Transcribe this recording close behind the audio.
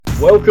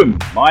Welcome,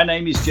 my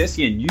name is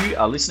Jesse and you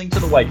are listening to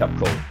The Wake Up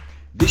Call.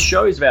 This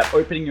show is about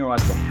opening your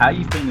eyes to how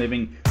you've been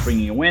living,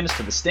 bringing awareness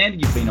to the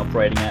standard you've been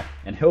operating at,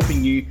 and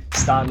helping you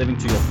start living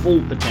to your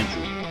full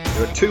potential.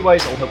 There are two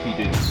ways I'll help you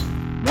do this.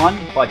 One,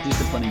 by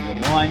disciplining your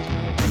mind,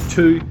 and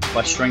two,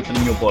 by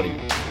strengthening your body.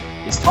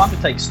 It's time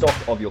to take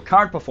stock of your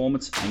current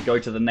performance and go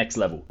to the next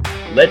level.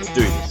 Let's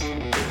do this.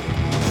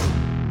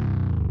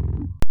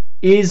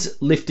 Is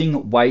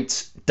lifting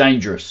weights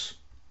dangerous?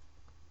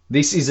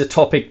 This is a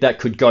topic that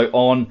could go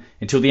on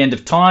until the end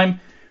of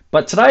time,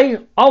 but today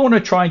I want to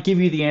try and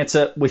give you the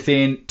answer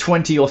within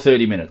 20 or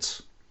 30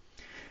 minutes.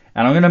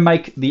 And I'm going to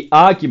make the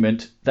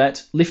argument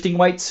that lifting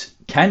weights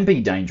can be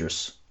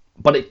dangerous,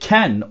 but it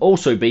can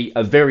also be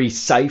a very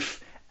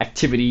safe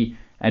activity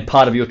and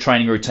part of your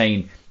training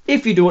routine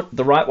if you do it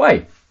the right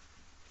way.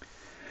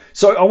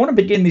 So I want to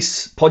begin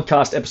this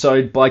podcast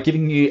episode by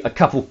giving you a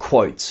couple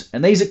quotes.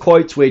 And these are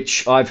quotes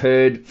which I've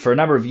heard for a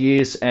number of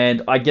years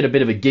and I get a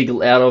bit of a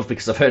giggle out of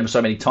because I've heard them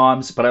so many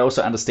times, but I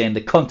also understand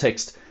the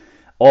context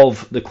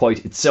of the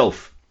quote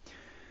itself.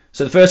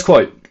 So the first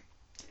quote: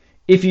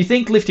 if you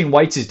think lifting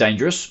weights is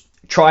dangerous,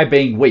 try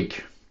being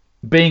weak.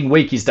 Being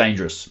weak is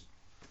dangerous.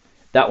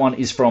 That one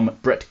is from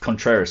Brett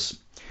Contreras.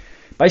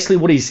 Basically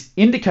what he's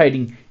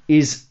indicating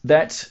is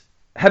that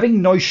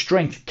having no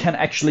strength can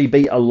actually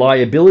be a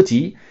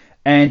liability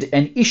and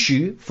an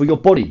issue for your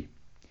body.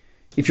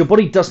 If your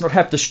body does not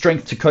have the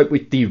strength to cope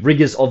with the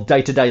rigors of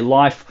day-to-day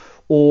life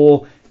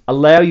or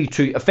allow you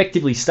to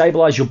effectively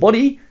stabilize your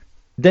body,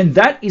 then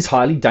that is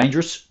highly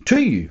dangerous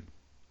to you.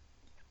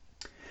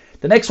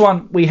 The next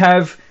one we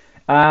have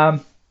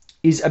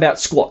is about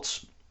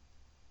squats.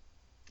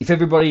 If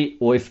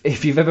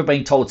you've ever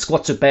been told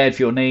squats are bad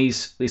for your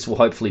knees, this will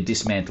hopefully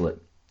dismantle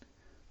it.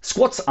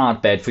 Squats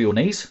aren't bad for your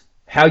knees.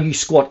 How you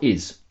squat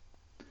is.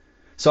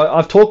 So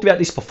I've talked about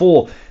this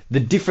before, the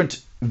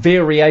different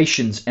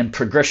variations and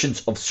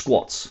progressions of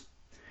squats.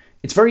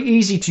 It's very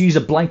easy to use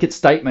a blanket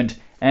statement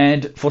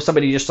and for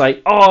somebody to just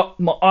say,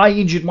 I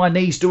injured my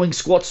knees doing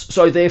squats,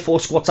 so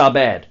therefore squats are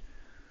bad.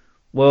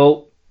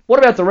 Well, what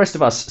about the rest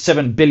of us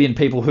 7 billion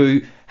people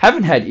who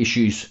haven't had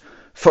issues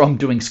from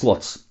doing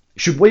squats?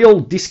 Should we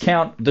all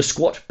discount the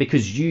squat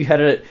because you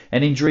had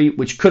an injury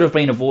which could have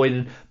been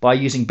avoided by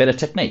using better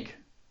technique?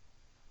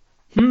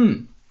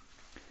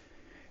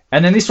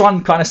 And then this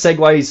one kind of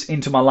segues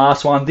into my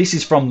last one. This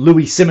is from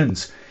Louis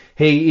Simmons.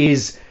 He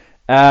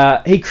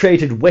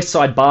created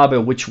Westside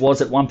Barber, which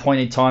was at one point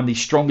in time the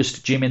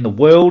strongest gym in the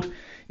world.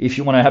 If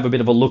you want to have a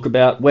bit of a look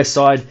about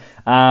Westside,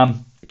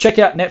 check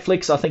out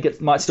Netflix. I think it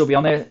might still be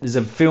on there. There's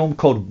a film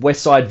called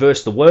Westside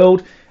vs. the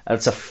World.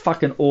 It's a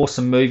fucking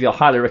awesome movie. I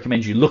highly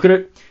recommend you look at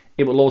it.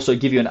 It will also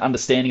give you an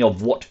understanding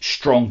of what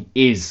strong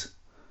is.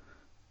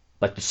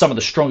 Like some of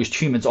the strongest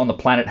humans on the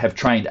planet have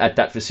trained at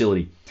that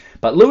facility.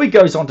 But Louis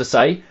goes on to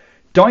say,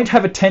 don't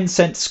have a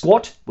 10-cent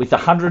squat with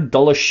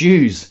 $100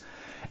 shoes.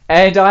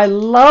 And I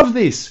love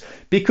this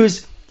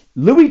because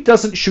Louis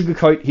doesn't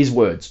sugarcoat his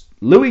words.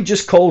 Louis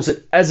just calls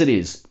it as it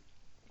is.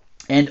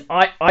 And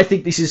I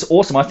think this is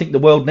awesome. I think the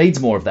world needs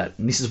more of that.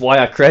 And this is why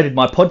I created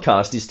my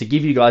podcast, is to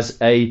give you guys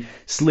a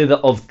slither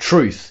of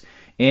truth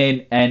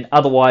in an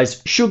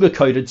otherwise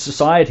sugar-coated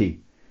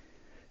society.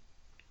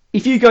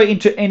 If you go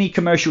into any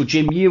commercial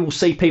gym, you will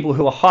see people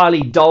who are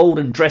highly doled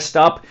and dressed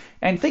up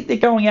and think they're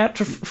going out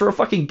for a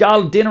fucking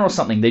gala dinner or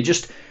something.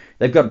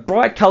 They've got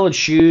bright coloured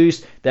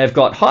shoes, they've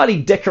got highly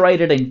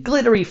decorated and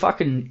glittery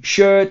fucking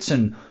shirts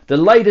and the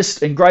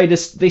latest and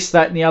greatest this,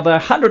 that and the other,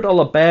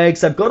 $100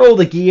 bags, they've got all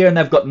the gear and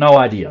they've got no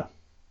idea.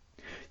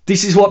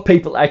 This is what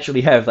people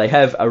actually have. They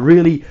have a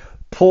really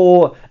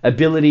poor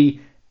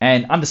ability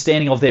and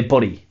understanding of their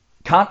body.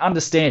 Can't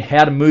understand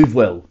how to move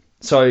well.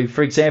 So,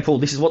 for example,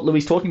 this is what Louis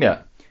is talking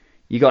about.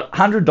 You got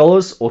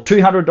 $100 or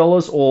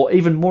 $200 or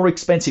even more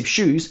expensive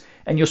shoes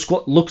and your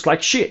squat looks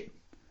like shit.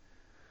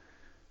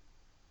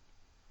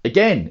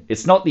 Again,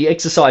 it's not the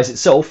exercise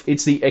itself,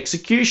 it's the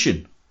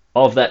execution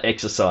of that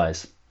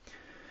exercise.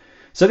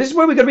 So this is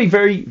where we're going to be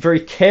very, very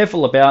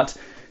careful about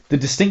the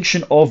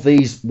distinction of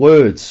these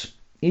words.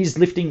 Is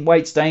lifting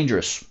weights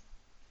dangerous?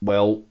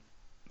 Well,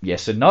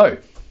 yes and no.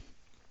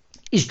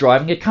 Is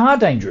driving a car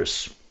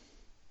dangerous?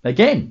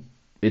 Again,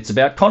 it's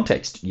about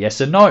context.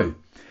 Yes and no.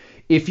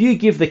 If you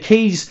give the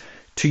keys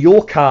to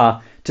your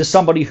car to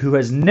somebody who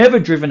has never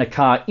driven a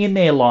car in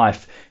their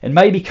life and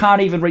maybe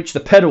can't even reach the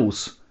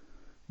pedals,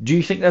 do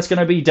you think that's going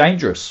to be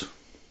dangerous?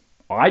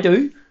 I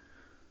do.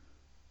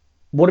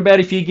 What about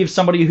if you give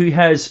somebody who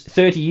has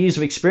 30 years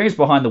of experience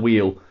behind the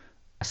wheel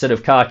a set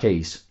of car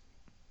keys?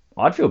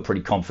 I'd feel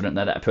pretty confident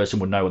that that person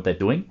would know what they're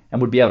doing and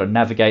would be able to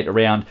navigate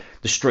around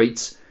the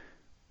streets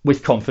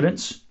with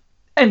confidence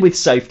and with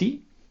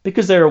safety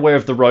because they're aware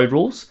of the road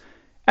rules.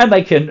 And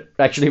they can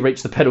actually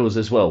reach the pedals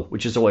as well,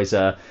 which is always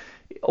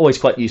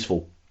quite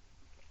useful.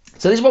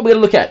 So this is what we're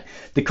going to look at.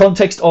 The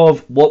context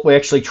of what we're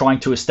actually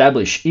trying to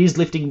establish. Is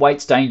lifting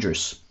weights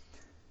dangerous?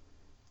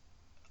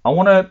 I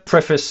want to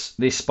preface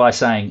this by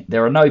saying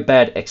there are no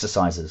bad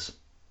exercises.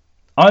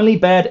 Only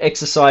bad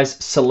exercise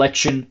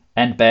selection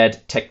and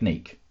bad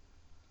technique.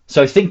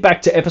 So think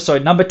back to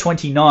episode number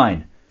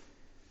 29.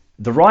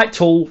 The right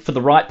tool for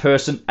the right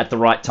person at the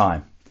right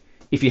time.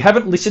 If you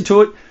haven't listened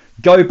to it,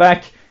 go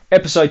back,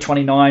 episode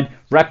 29,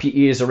 wrap your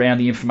ears around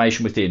the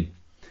information within.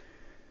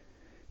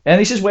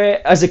 And this is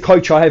where, as a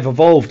coach, I have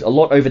evolved a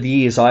lot over the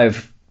years.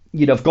 I've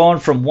gone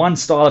from one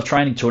style of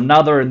training to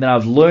another, and then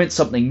I've learned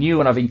something new,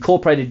 and I've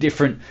incorporated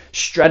different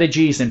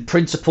strategies and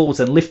principles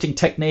and lifting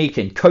technique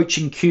and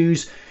coaching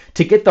cues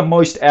to get the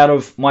most out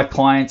of my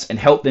clients and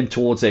help them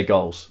towards their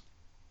goals.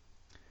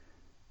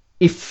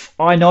 If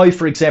I know,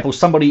 for example,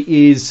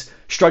 somebody is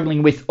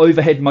struggling with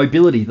overhead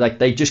mobility, like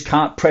they just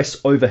can't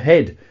press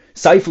overhead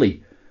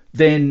safely,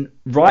 then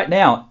right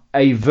now,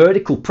 a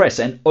vertical press,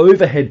 an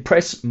overhead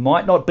press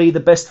might not be the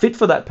best fit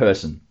for that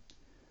person.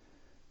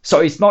 So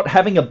it's not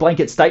having a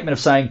blanket statement of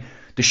saying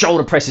the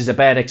shoulder press is a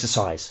bad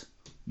exercise.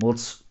 Well,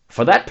 it's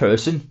for that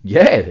person,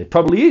 yeah, it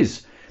probably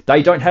is.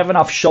 They don't have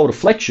enough shoulder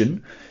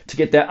flexion to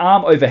get their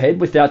arm overhead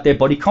without their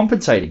body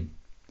compensating.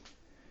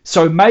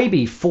 So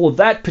maybe for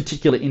that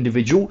particular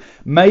individual,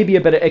 maybe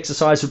a better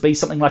exercise would be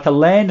something like a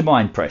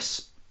landmine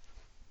press,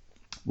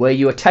 where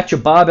you attach a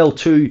barbell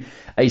to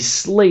a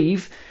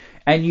sleeve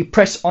and you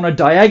press on a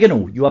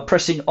diagonal. You are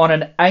pressing on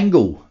an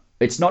angle.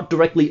 It's not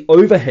directly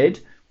overhead.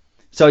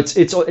 So it's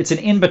an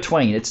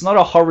in-between. It's not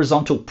a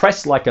horizontal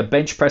press like a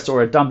bench press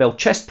or a dumbbell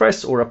chest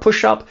press or a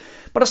push-up,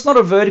 but it's not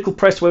a vertical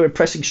press where we're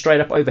pressing straight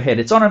up overhead.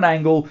 It's on an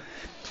angle.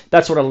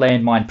 That's what a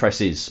landmine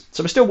press is.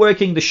 So we're still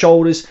working the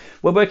shoulders,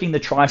 we're working the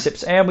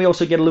triceps, and we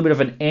also get a little bit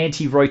of an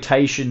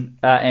anti-rotation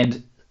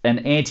and an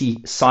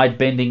anti-side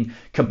bending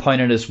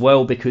component as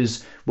well,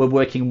 because we're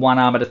working one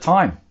arm at a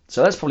time.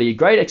 So that's probably a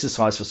great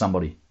exercise for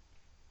somebody.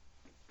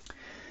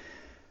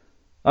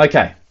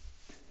 Okay.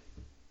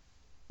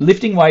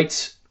 Lifting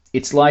weights,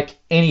 it's like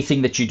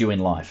anything that you do in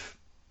life.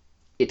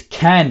 It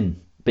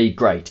can be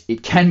great.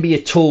 It can be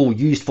a tool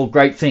used for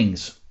great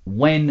things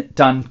when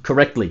done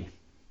correctly.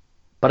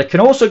 But it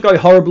can also go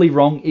horribly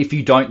wrong if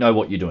you don't know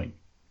what you're doing.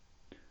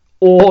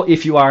 Or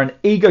if you are an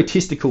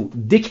egotistical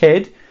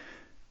dickhead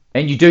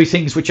and you do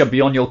things which are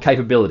beyond your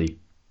capability.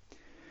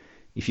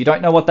 If you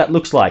don't know what that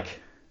looks like,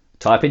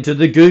 type into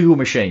the Google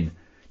machine.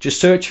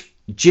 Just search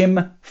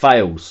gym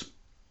fails.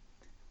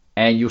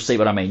 And you'll see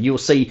what I mean. You'll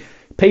see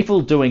people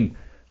doing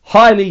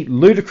highly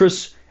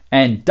ludicrous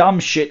and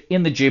dumb shit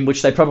in the gym,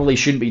 which they probably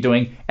shouldn't be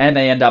doing, and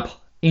they end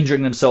up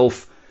injuring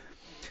themselves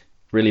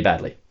really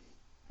badly.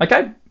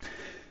 Okay?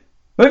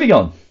 Moving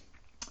on.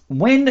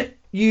 When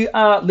you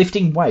are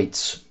lifting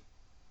weights,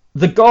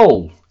 the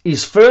goal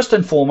is first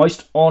and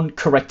foremost on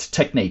correct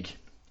technique.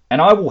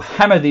 And I will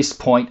hammer this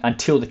point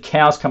until the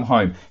cows come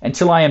home,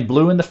 until I am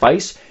blue in the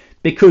face,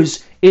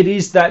 because it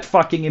is that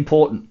fucking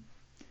important.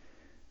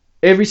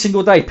 Every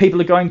single day, people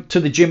are going to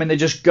the gym and they're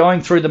just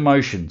going through the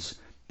motions.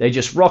 They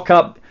just rock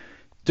up,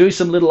 do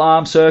some little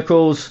arm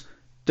circles,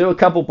 do a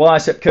couple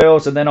bicep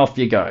curls, and then off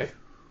you go.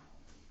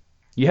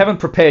 You haven't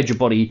prepared your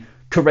body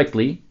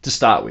correctly to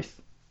start with.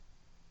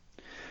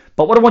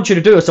 But what I want you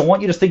to do is I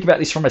want you to think about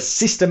this from a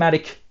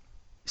systematic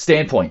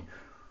standpoint.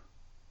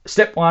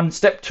 Step 1,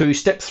 step 2,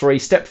 step 3,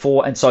 step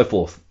 4, and so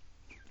forth.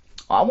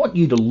 I want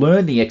you to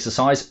learn the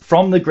exercise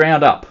from the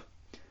ground up.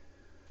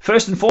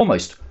 First and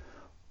foremost,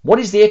 what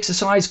is the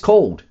exercise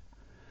called?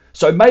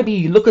 So maybe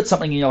you look at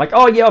something and you're like,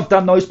 oh yeah, I've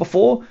done those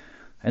before.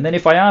 And then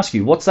if I ask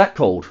you, what's that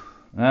called?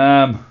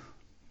 I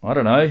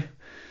don't know.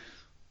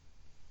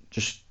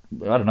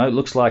 It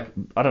looks like,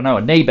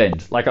 a knee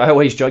bend. Like I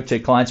always joke to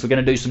clients, we're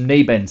going to do some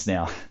knee bends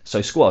now.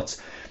 So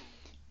squats.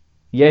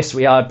 Yes,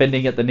 we are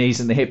bending at the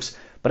knees and the hips,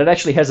 but it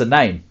actually has a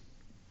name.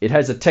 It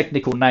has a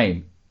technical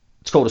name.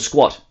 It's called a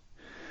squat.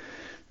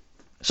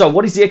 So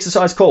what is the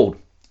exercise called?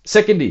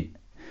 Secondly,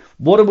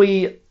 what are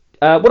we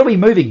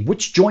moving?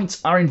 Which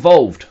joints are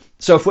involved?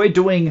 So if we're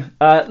doing,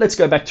 let's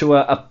go back to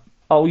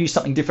I'll use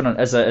something different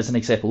as an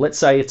example. Let's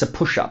say it's a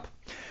push-up.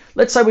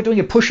 Let's say we're doing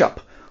a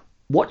push-up.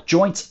 What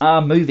joints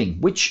are moving?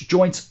 Which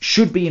joints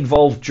should be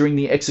involved during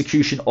the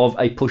execution of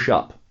a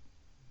push-up?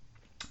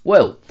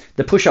 Well,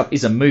 the push-up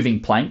is a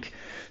moving plank.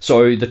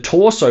 So the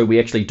torso we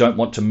actually don't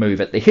want to move.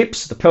 At the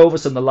hips, the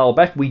pelvis, and the lower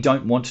back, we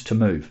don't want to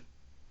move.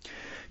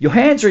 Your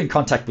hands are in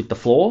contact with the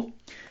floor.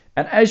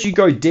 And as you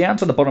go down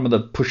to the bottom of the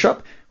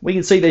push-up, we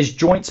can see there's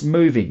joints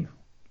moving.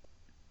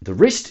 The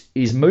wrist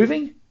is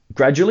moving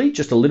gradually,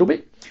 just a little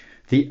bit.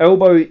 The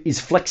elbow is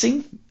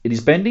flexing, it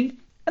is bending.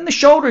 And the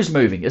shoulder is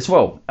moving as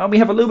well. And we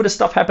have a little bit of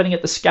stuff happening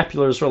at the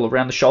scapula as well,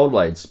 around the shoulder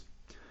blades.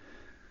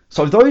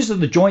 So those are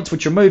the joints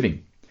which are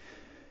moving.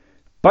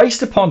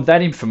 Based upon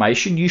that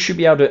information, you should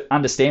be able to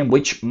understand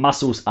which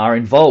muscles are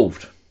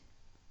involved.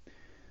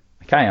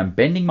 Okay, I'm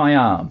bending my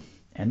arm,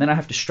 and then I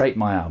have to straighten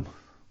my arm.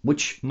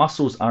 Which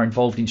muscles are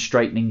involved in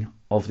straightening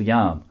of the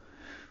arm?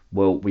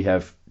 Well, we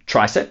have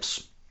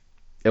triceps,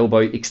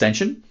 elbow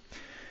extension.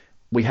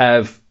 We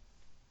have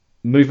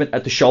movement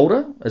at the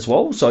shoulder as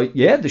well. So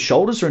yeah, the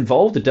shoulders are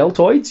involved, the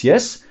deltoids,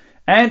 yes,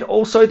 and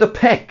also the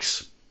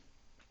pecs.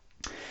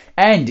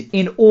 And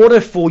in order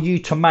for you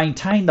to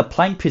maintain the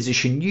plank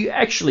position, you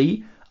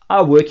actually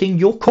are working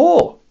your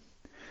core.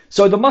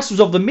 So the muscles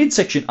of the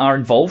midsection are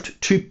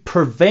involved to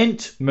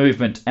prevent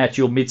movement at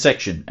your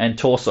midsection and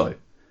torso.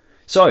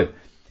 So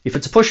If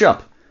it's a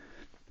push-up,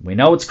 we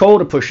know it's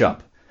called a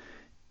push-up.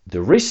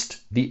 The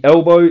wrist, the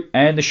elbow,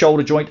 and the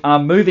shoulder joint are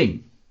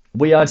moving.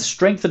 We are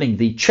strengthening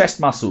the chest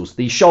muscles,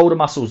 the shoulder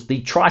muscles,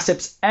 the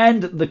triceps,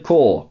 and the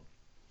core.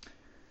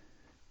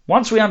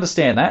 Once we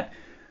understand that,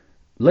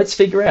 let's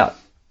figure out,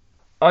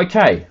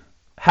 okay,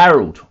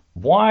 Harold,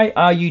 why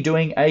are you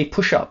doing a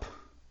push-up?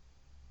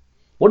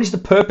 What is the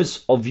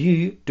purpose of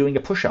you doing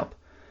a push-up?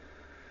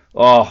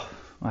 Oh,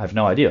 I have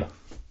no idea.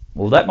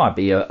 Well, that might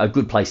be a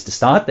good place to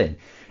start then.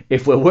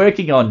 If we're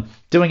working on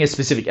doing a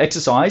specific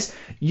exercise,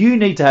 you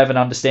need to have an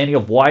understanding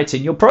of why it's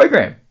in your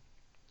program.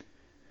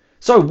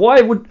 So what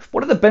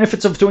are the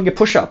benefits of doing a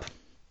push-up?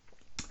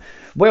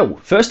 Well,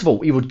 first of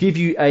all, it would give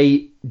you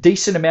a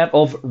decent amount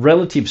of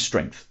relative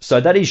strength.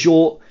 So that is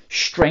your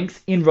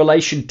strength in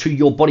relation to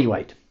your body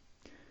weight.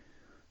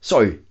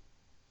 So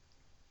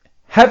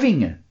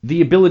having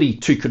the ability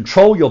to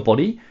control your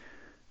body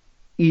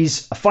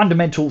is a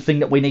fundamental thing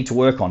that we need to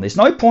work on. There's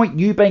no point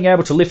you being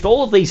able to lift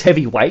all of these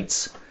heavy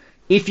weights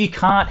if you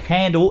can't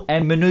handle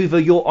and maneuver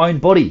your own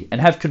body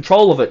and have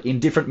control of it in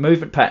different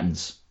movement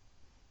patterns.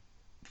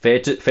 Fair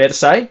to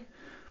say?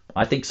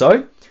 I think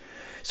so.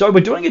 So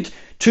we're doing it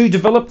to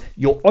develop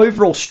your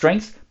overall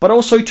strength, but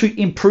also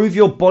to improve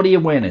your body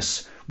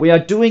awareness. We are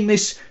doing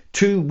this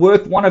to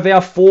work one of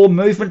our 4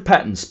 movement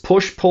patterns: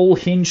 push, pull,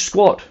 hinge,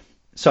 squat.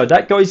 So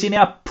that goes in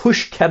our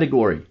push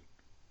category.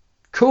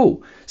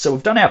 Cool. So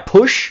we've done our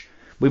push,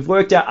 we've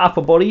worked our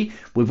upper body,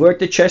 we've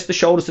worked the chest, the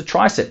shoulders, the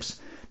triceps.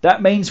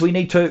 That means we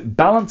need to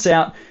balance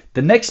out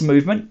the next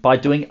movement by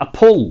doing a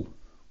pull,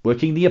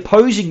 working the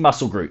opposing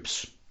muscle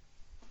groups.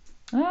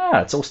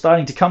 It's all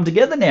starting to come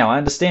together now. I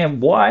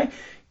understand why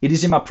it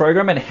is in my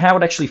program and how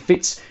it actually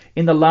fits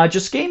in the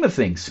larger scheme of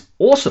things.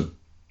 Awesome.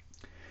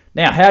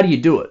 Now, how do you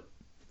do it?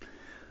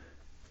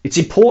 It's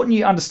important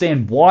you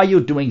understand why you're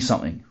doing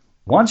something.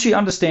 Once you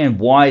understand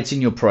why it's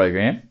in your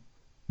program,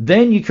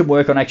 then you can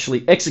work on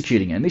actually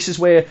executing it. And this is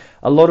where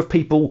a lot of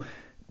people,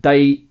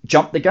 they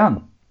jump the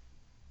gun.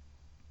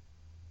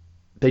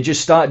 They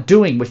just start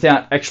doing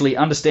without actually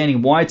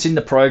understanding why it's in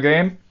the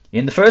program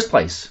in the first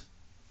place.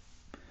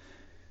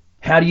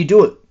 How do you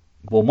do it?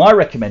 Well, my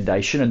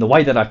recommendation and the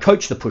way that I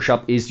coach the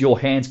push-up is your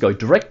hands go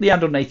directly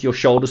underneath your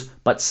shoulders,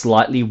 but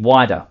slightly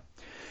wider.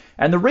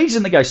 And the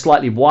reason they go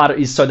slightly wider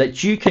is so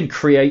that you can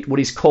create what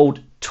is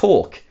called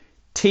torque.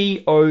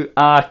 Torque,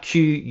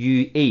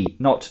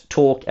 not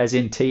talk as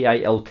in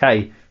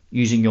Talk,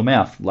 using your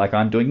mouth like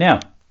I'm doing now.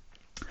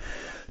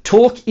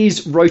 Torque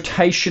is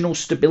rotational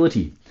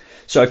stability.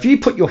 So if you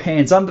put your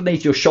hands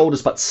underneath your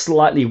shoulders but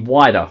slightly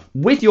wider,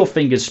 with your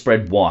fingers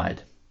spread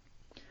wide,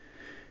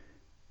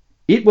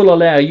 it will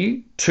allow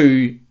you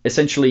to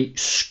essentially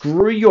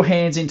screw your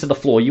hands into the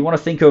floor. You want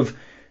to think of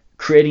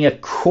creating a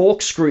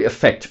corkscrew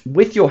effect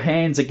with your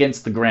hands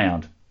against the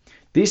ground.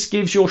 This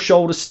gives your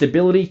shoulder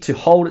stability to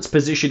hold its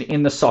position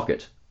in the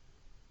socket.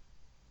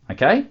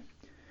 Okay?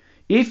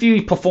 If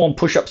you perform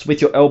push-ups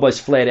with your elbows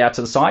flared out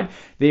to the side,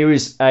 there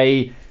is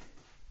a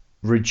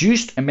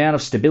reduced amount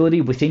of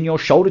stability within your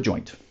shoulder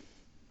joint.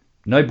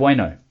 No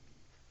bueno.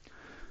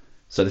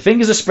 So the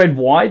fingers are spread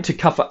wide to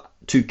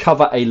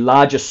cover a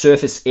larger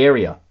surface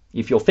area.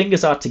 If your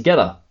fingers are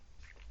together,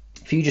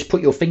 if you just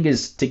put your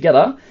fingers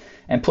together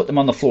and put them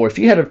on the floor, if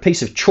you had a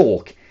piece of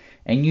chalk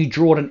and you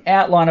drew an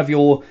outline of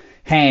your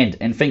hand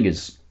and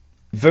fingers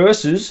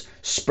versus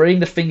splaying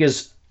the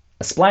fingers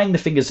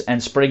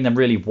and spreading them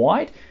really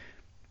wide,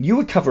 you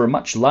would cover a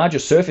much larger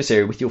surface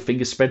area with your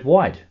fingers spread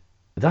wide,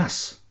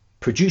 thus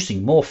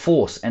producing more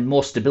force and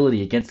more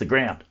stability against the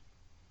ground.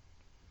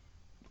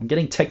 I'm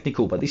getting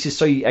technical, but this is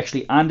so you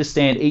actually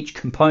understand each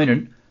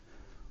component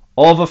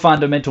of a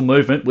fundamental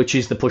movement, which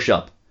is the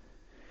push-up.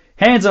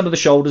 Hands under the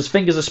shoulders,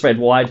 fingers are spread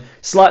wide,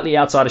 slightly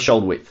outside of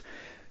shoulder width.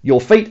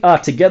 Your feet are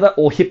together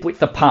or hip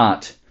width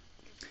apart.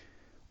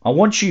 I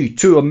want you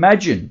to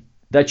imagine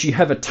that you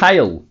have a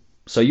tail.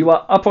 So you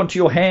are up onto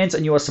your hands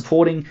and you are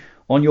supporting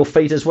on your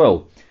feet as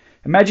well.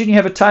 Imagine you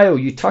have a tail.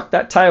 You tuck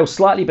that tail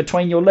slightly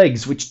between your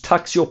legs, which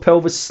tucks your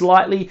pelvis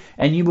slightly,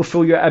 and you will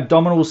feel your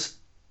abdominals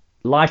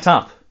light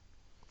up.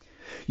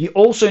 You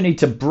also need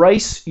to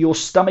brace your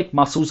stomach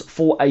muscles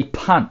for a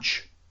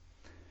punch.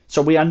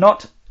 So we are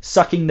not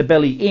sucking the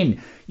belly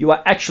in. You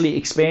are actually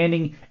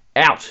expanding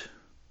out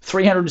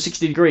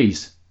 360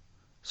 degrees.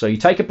 So you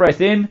take a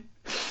breath in,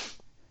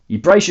 you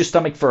brace your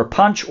stomach for a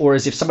punch, or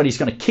as if somebody's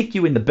going to kick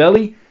you in the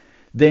belly.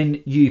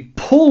 Then you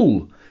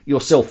pull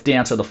yourself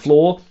down to the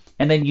floor,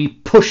 and then you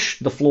push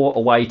the floor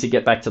away to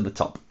get back to the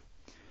top.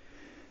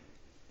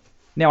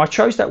 Now, I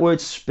chose that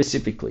word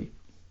specifically.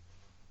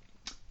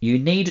 You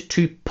need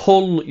to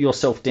pull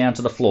yourself down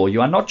to the floor.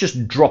 You are not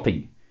just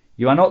dropping.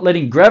 You are not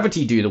letting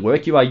gravity do the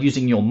work. You are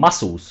using your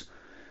muscles,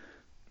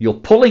 your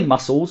pulling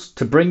muscles,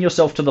 to bring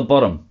yourself to the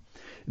bottom.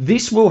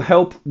 This will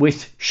help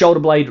with shoulder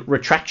blade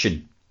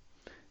retraction,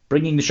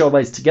 bringing the shoulder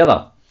blades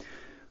together.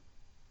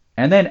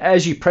 And then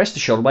as you press the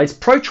shoulder blades,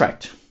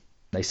 protract.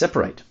 They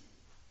separate.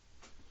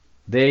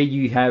 There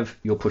you have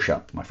your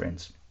push-up, my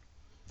friends.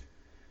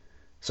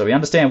 So we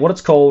understand what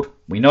it's called.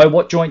 We know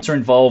what joints are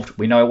involved.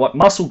 We know what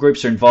muscle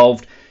groups are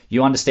involved.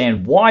 you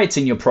understand why it's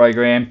in your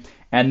program,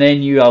 and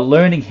then you are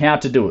learning how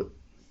to do it.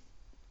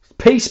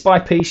 Piece by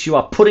piece, you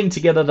are putting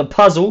together the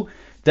puzzle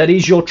that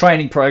is your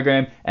training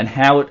program and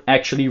how it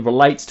actually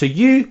relates to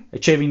you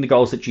achieving the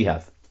goals that you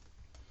have.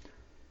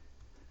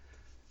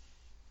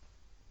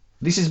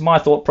 This is my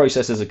thought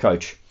process as a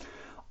coach.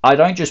 I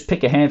don't just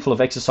pick a handful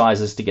of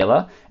exercises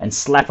together and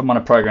slap them on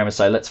a program and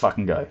say, let's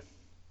fucking go.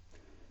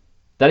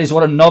 That is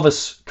what a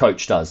novice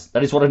coach does.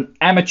 That is what an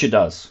amateur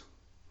does.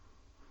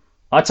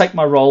 I take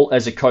my role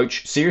as a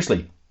coach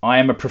seriously. I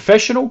am a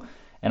professional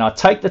and I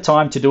take the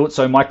time to do it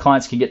so my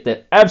clients can get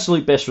the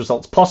absolute best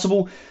results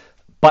possible,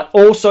 but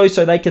also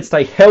so they can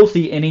stay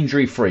healthy and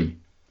injury-free.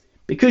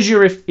 Because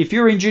if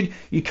you're injured,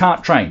 you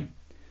can't train.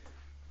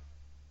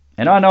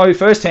 And I know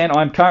firsthand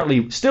I'm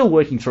currently still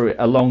working through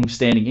a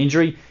long-standing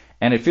injury,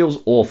 and it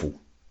feels awful.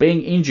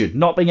 Being injured,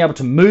 not being able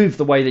to move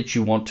the way that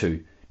you want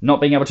to, not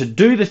being able to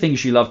do the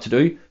things you love to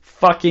do,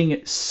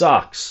 fucking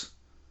sucks.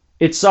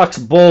 It sucks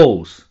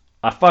balls.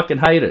 I fucking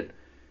hate it.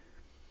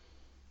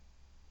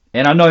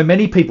 And I know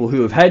many people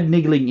who have had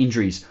niggling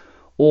injuries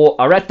or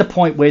are at the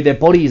point where their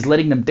body is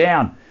letting them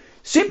down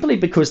simply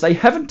because they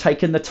haven't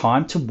taken the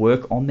time to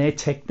work on their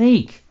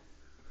technique.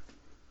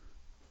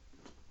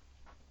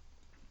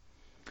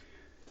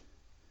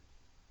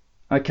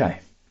 Okay,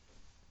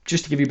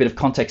 just to give you a bit of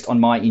context on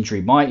my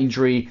injury. My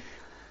injury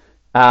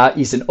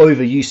is an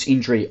overuse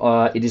injury.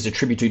 It is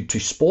attributed to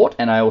sport,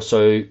 and I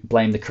also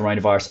blame the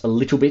coronavirus a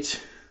little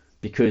bit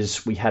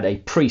because we had a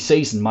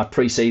pre-season. My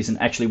pre-season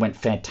actually went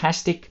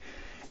fantastic,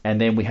 and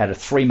then we had a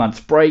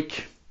 3-month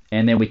break,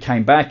 and then we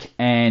came back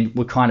and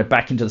we're kind of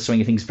back into the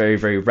swing of things very,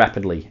 very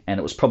rapidly. And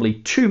it was probably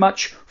too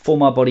much for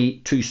my body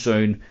too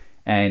soon,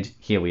 and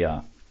here we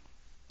are.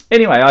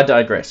 Anyway, I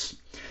digress.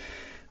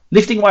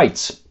 Lifting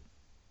weights.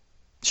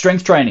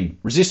 Strength training,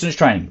 resistance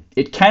training,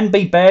 it can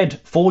be bad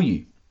for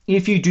you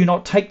if you do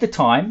not take the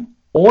time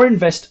or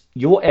invest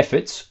your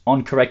efforts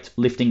on correct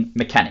lifting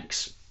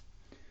mechanics.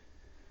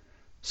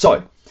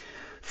 So,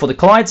 for the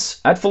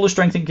clients at Fuller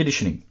Strength and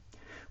Conditioning,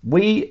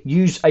 we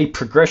use a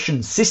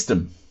progression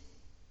system.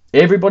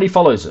 Everybody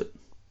follows it.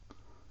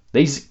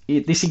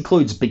 This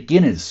includes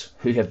beginners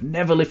who have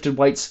never lifted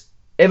weights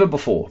ever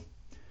before,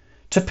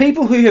 to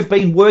people who have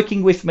been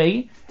working with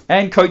me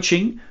and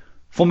coaching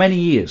for many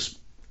years.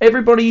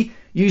 Everybody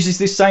uses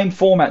this same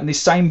format and this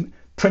same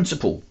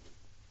principle.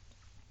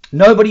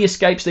 Nobody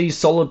escapes these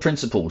solid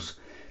principles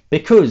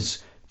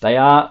because they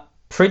are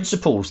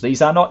principles.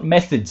 These are not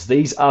methods.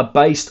 These are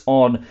based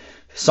on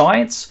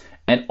science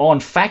and on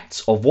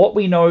facts of what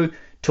we know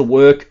to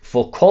work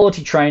for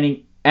quality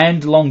training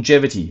and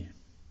longevity.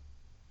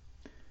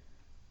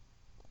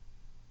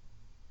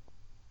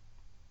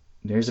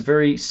 There's a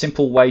very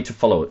simple way to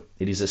follow it.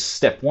 It is a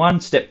step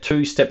 1, step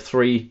 2, step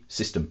 3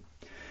 system.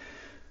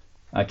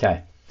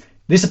 Okay.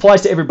 This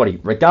applies to everybody,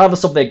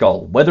 regardless of their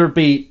goal, whether it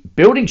be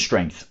building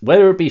strength,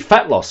 whether it be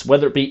fat loss,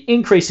 whether it be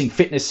increasing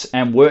fitness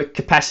and work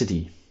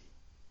capacity.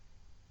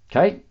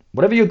 Okay?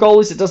 Whatever your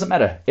goal is, it doesn't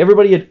matter.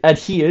 Everybody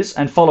adheres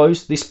and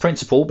follows this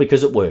principle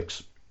because it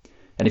works.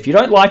 And if you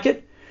don't like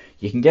it,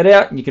 you can get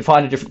out and you can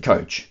find a different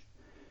coach.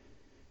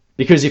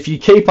 Because if you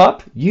keep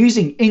up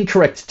using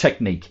incorrect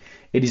technique,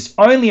 it is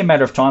only a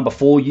matter of time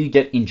before you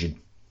get injured.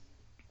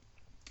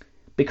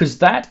 Because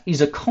that is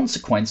a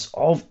consequence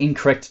of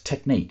incorrect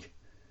technique.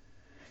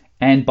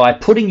 And by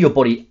putting your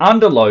body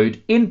under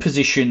load in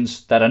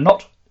positions that are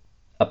not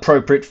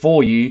appropriate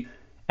for you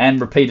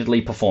and repeatedly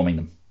performing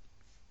them.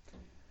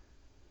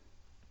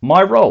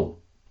 My role,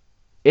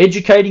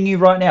 educating you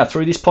right now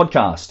through this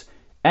podcast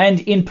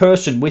and in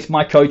person with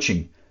my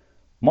coaching,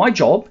 my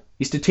job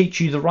is to teach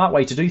you the right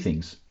way to do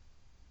things.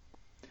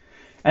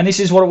 And this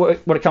is what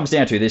it comes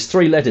down to. There's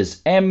 3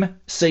 letters,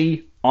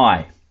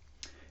 M-C-I.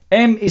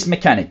 M is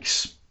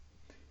mechanics.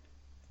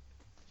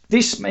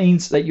 This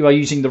means that you are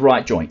using the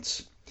right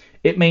joints.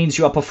 It means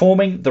you are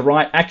performing the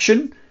right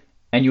action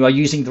and you are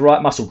using the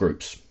right muscle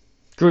groups.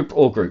 Group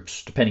or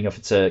groups, depending if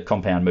it's a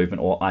compound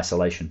movement or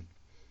isolation.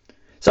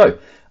 So,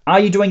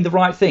 are you doing the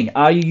right thing?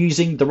 Are you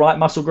using the right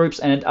muscle groups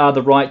and are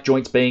the right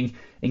joints being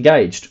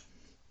engaged?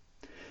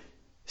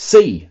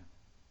 C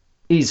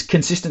is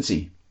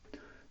consistency.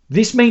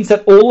 This means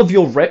that all of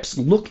your reps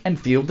look and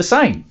feel the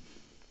same.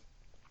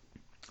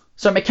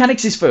 So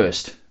mechanics is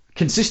first,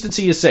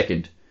 consistency is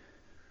second.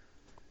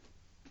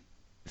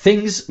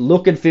 Things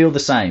look and feel the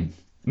same.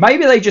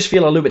 Maybe they just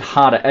feel a little bit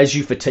harder as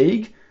you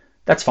fatigue.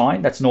 That's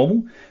fine, that's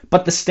normal.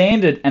 But the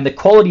standard and the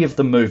quality of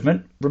the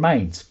movement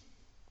remains.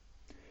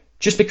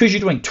 Just because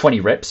you're doing 20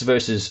 reps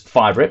versus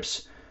 5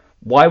 reps,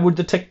 why would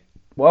the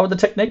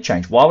technique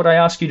change? Why would I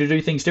ask you to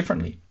do things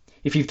differently?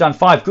 If you've done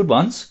 5 good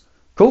ones,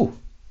 cool,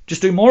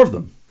 just do more of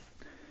them.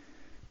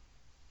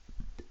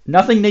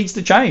 Nothing needs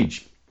to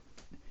change.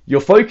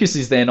 Your focus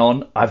is then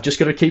on, I've just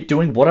got to keep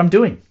doing what I'm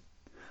doing.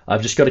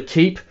 I've just got to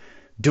keep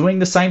doing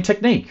the same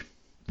technique.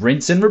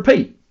 Rinse and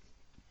repeat.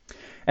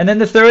 And then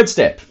the third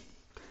step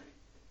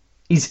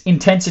is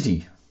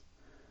intensity.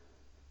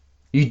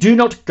 You do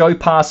not go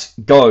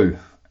past go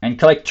and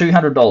collect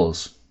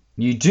 $200.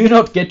 You do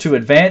not get to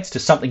advance to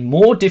something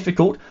more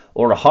difficult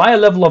or a higher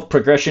level of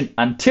progression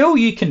until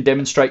you can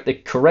demonstrate the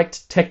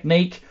correct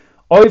technique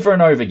over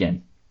and over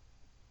again.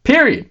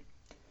 Period.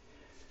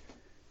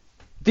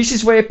 This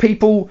is where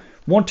people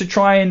want to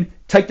try and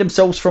take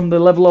themselves from the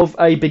level of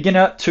a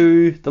beginner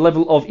to the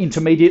level of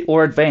intermediate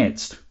or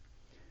advanced.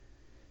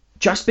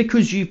 Just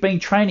because you've been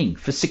training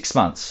for 6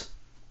 months,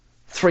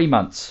 3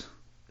 months,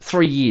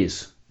 3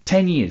 years,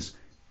 10 years,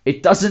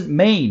 it doesn't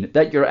mean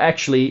that you're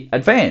actually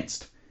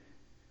advanced,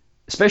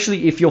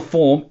 especially if your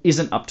form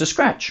isn't up to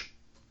scratch.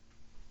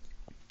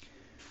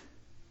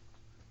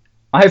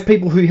 I have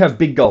people who have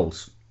big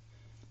goals.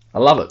 I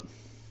love it.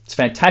 It's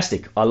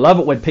fantastic. I love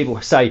it when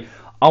people say,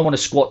 I want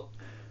to squat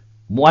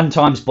 1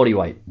 times body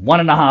weight,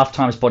 1.5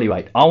 times body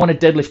weight. I want to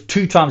deadlift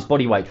 2 times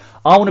body weight.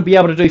 I want to be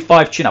able to do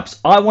 5 chin-ups.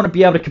 I want to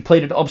be able to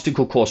complete an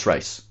obstacle course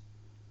race.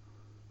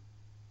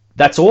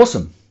 That's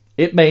awesome.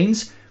 It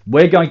means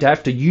we're going to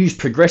have to use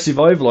progressive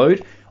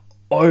overload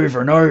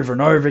over and over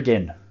and over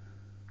again,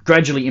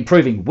 gradually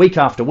improving week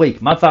after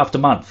week, month after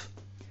month.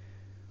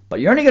 But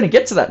you're only going to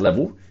get to that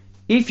level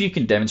if you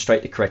can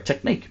demonstrate the correct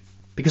technique.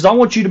 Because I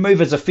want you to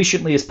move as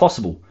efficiently as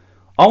possible.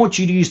 I want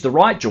you to use the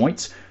right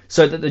joints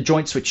so that the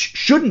joints which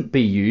shouldn't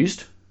be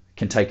used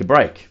can take a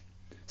break.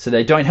 So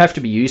they don't have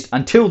to be used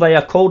until they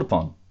are called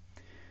upon.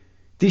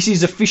 This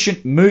is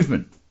efficient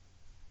movement.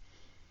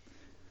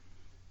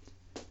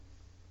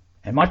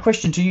 And my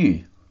question to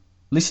you,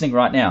 listening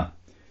right now,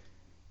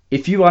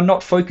 if you are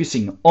not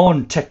focusing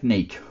on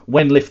technique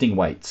when lifting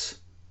weights,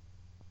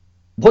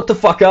 what the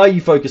fuck are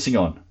you focusing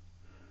on?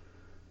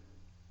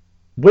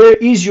 Where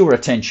is your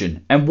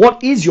attention and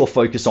what is your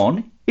focus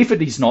on if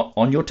it is not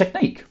on your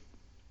technique?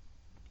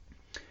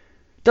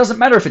 Doesn't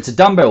matter if it's a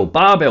dumbbell,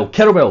 barbell,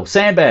 kettlebell,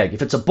 sandbag,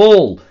 if it's a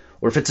ball,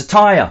 or if it's a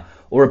tire,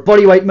 or a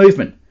bodyweight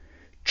movement.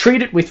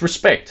 Treat it with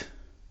respect.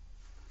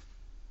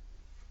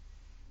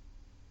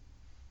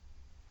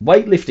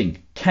 Weightlifting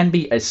can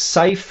be as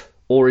safe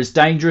or as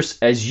dangerous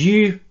as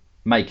you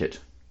make it.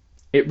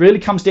 It really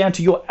comes down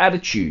to your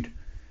attitude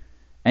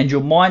and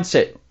your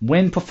mindset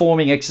when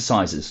performing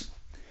exercises.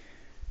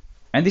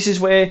 And this is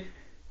where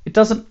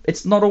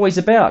it's not always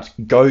about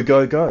go,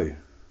 go, go.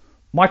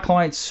 My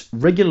clients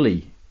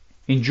regularly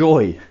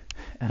enjoy,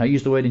 and I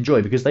use the word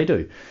enjoy because they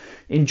do,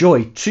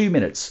 enjoy 2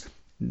 minutes,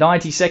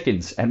 90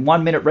 seconds, and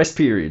 1 minute rest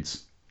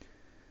periods.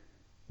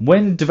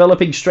 When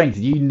developing strength,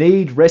 you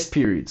need rest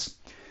periods.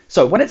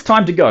 So when it's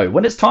time to go,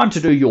 when it's time to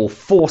do your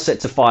 4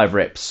 sets of 5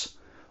 reps,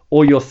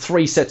 or your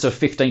 3 sets of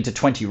 15 to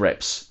 20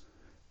 reps,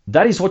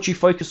 that is what you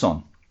focus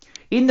on.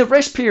 In the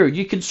rest period,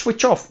 you can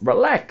switch off,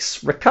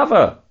 relax,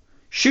 recover,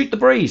 shoot the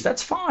breeze.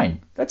 That's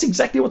fine. That's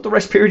exactly what the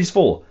rest period is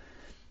for.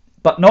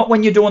 But not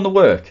when you're doing the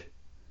work.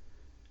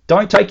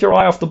 Don't take your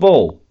eye off the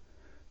ball.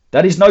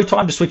 That is no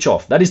time to switch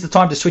off. That is the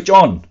time to switch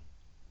on.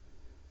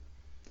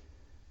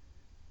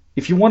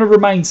 If you want to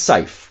remain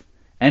safe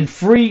and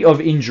free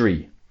of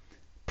injury,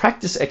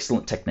 practice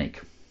excellent technique.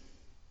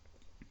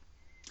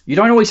 You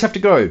don't always have to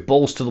go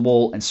balls to the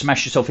wall and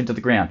smash yourself into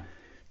the ground.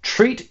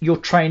 Treat your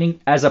training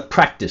as a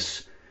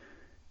practice.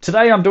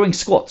 Today I'm doing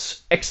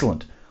squats.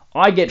 Excellent.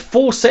 I get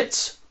 4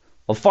 sets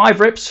of 5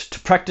 reps to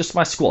practice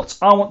my squats.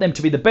 I want them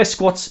to be the best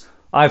squats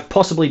I've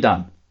possibly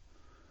done.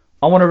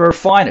 I want to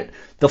refine it.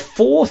 The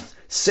 4th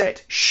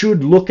set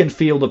should look and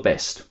feel the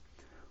best.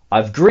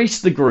 I've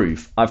greased the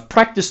groove. I've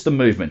practiced the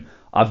movement.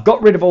 I've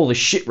got rid of all the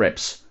shit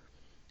reps.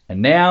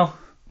 And now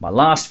my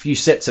last few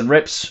sets and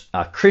reps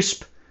are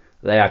crisp,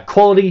 they are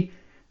quality,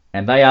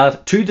 and they are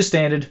to the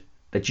standard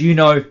that you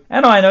know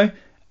and I know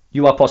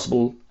you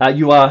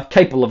are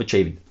capable of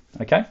achieving.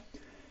 Okay?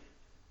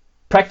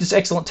 Practice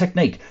excellent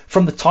technique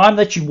from the time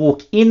that you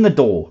walk in the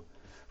door,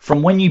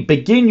 from when you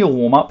begin your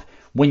warm-up,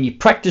 when you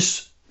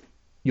practice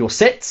your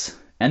sets,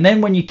 and then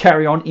when you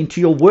carry on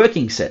into your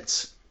working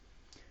sets.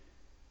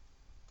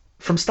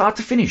 From start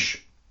to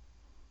finish.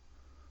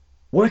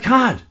 Work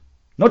hard.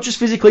 Not just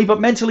physically, but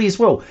mentally as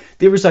well.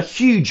 There is a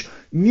huge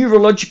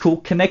neurological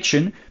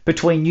connection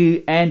between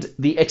you and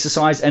the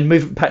exercise and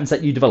movement patterns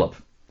that you develop.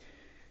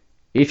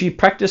 If you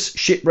practice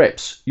shit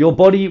reps, your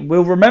body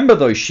will remember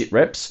those shit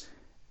reps,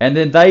 and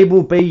then they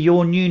will be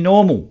your new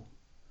normal.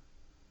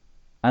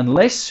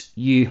 Unless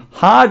you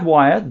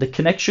hardwire the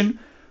connection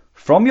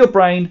from your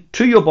brain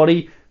to your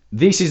body,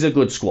 this is a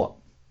good squat.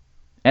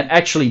 And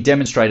actually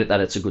demonstrate it that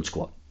it's a good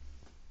squat.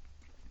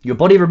 Your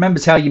body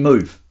remembers how you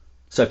move.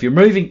 So if you're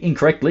moving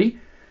incorrectly,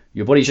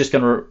 your body's just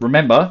going to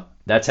remember,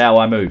 that's how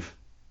I move.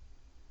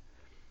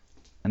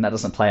 And that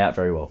doesn't play out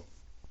very well.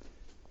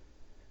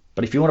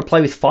 But if you want to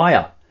play with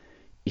fire,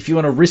 if you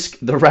want to risk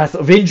the wrath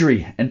of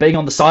injury and being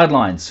on the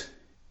sidelines,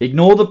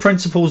 ignore the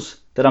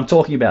principles that I'm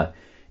talking about.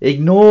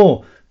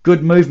 Ignore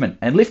good movement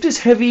and lift as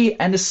heavy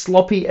and as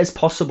sloppy as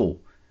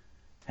possible.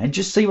 And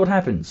just see what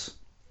happens.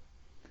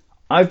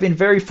 I've been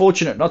very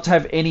fortunate not to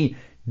have any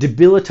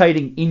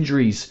debilitating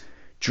injuries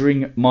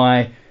during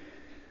my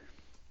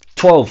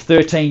 12,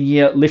 13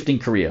 year lifting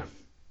career.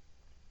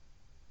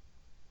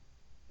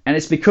 And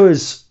it's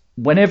because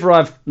whenever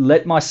I've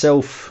let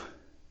myself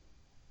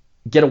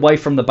get away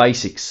from the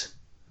basics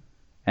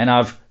and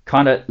I've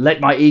kind of let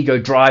my ego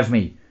drive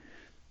me.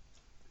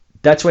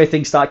 That's where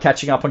things start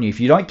catching up on you. If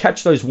you don't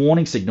catch those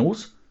warning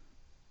signals,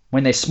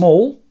 when they're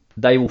small,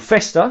 they will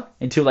fester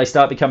until they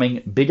start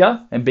becoming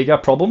bigger and bigger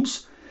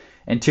problems,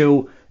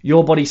 until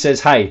your body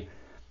says, hey,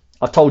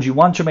 I've told you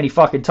one too many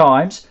fucking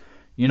times,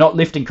 you're not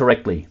lifting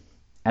correctly.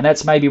 And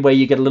that's maybe where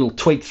you get a little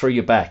tweak through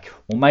your back,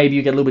 or maybe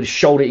you get a little bit of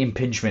shoulder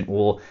impingement,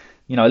 or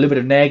a little bit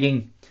of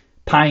nagging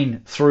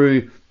pain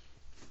through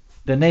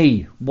the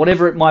knee,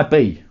 whatever it might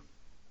be.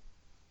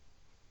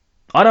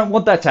 I don't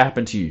want that to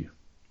happen to you.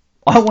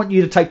 I want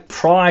you to take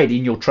pride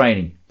in your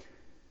training.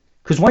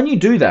 Because when you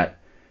do that,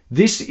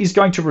 this is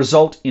going to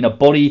result in a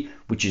body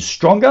which is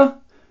stronger,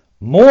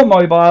 more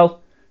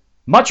mobile,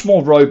 much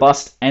more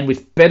robust, and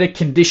with better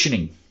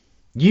conditioning.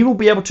 You will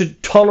be able to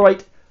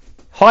tolerate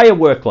higher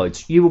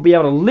workloads. You will be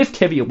able to lift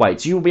heavier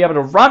weights. You will be able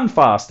to run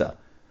faster.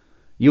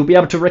 You'll be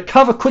able to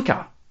recover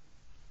quicker.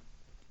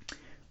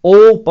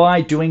 All by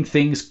doing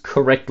things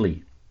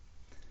correctly.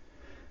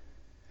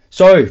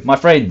 So, my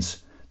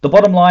friends, the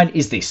bottom line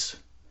is this.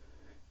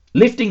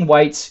 Lifting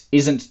weights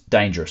isn't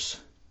dangerous.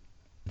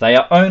 They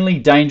are only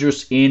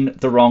dangerous in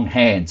the wrong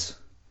hands.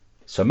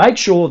 So make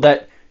sure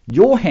that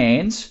your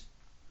hands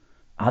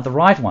are the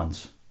right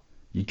ones.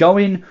 You go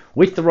in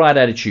with the right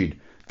attitude,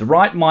 the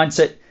right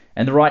mindset,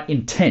 and the right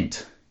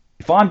intent.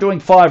 If I'm doing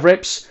 5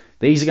 reps,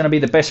 these are going to be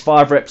the best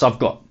 5 reps I've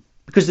got.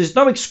 Because there's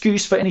no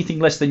excuse for anything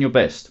less than your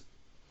best.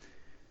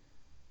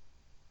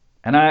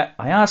 And I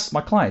ask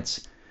my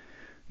clients,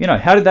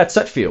 how did that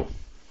set feel?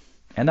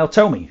 And they'll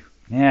tell me,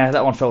 yeah,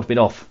 that one felt a bit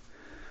off.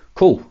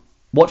 Cool.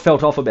 What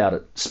felt off about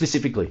it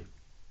specifically?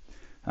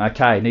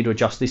 Okay, need to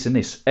adjust this and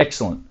this.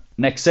 Excellent.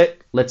 Next set,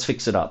 let's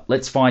fix it up.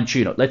 Let's fine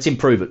tune it. Let's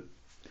improve it.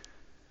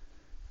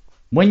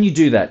 When you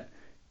do that,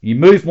 you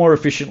move more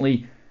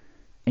efficiently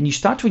and you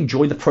start to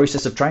enjoy the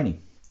process of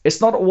training.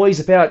 It's not always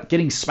about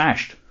getting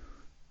smashed.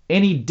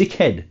 Any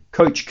dickhead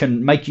coach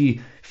can make you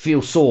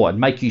feel sore and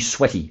make you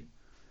sweaty.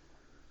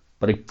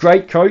 But a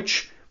great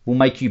coach will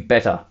make you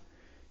better.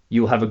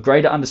 You'll have a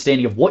greater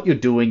understanding of what you're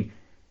doing,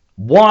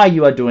 why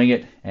you are doing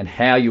it, and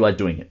how you are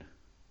doing it.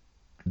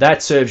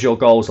 That serves your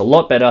goals a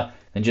lot better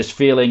than just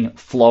feeling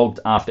flogged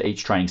after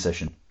each training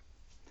session.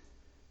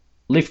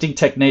 Lifting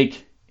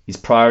technique is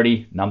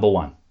priority number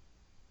 1.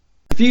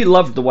 If you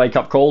loved the Wake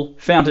Up Call,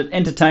 found it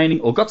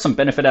entertaining, or got some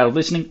benefit out of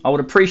listening, I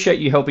would appreciate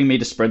you helping me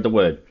to spread the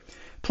word.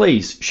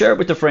 Please share it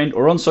with a friend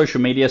or on social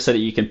media so that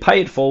you can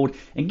pay it forward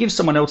and give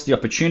someone else the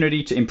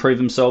opportunity to improve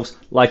themselves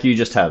like you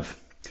just have.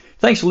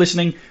 Thanks for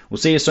listening. We'll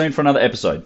see you soon for another episode.